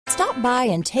Stop by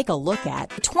and take a look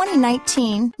at the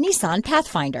 2019 Nissan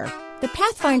Pathfinder. The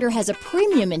Pathfinder has a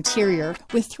premium interior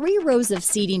with 3 rows of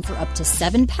seating for up to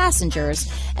 7 passengers,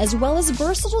 as well as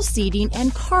versatile seating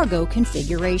and cargo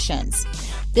configurations.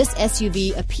 This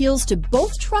SUV appeals to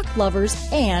both truck lovers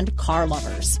and car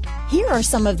lovers. Here are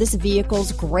some of this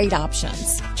vehicle's great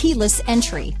options: keyless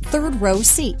entry, 3rd row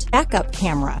seat, backup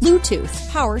camera, Bluetooth,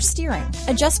 power steering,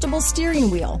 adjustable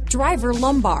steering wheel, driver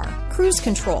lumbar, cruise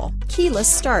control, keyless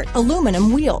start,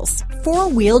 aluminum wheels,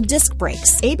 4-wheel disc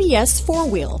brakes, ABS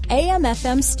 4-wheel,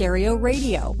 AM/FM stereo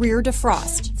radio, rear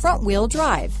defrost, front-wheel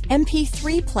drive,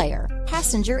 MP3 player,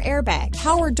 passenger airbag,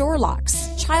 power door locks,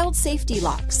 child safety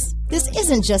locks. This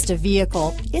isn't just a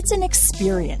vehicle, it's an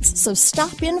experience, so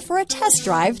stop in for a test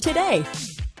drive today.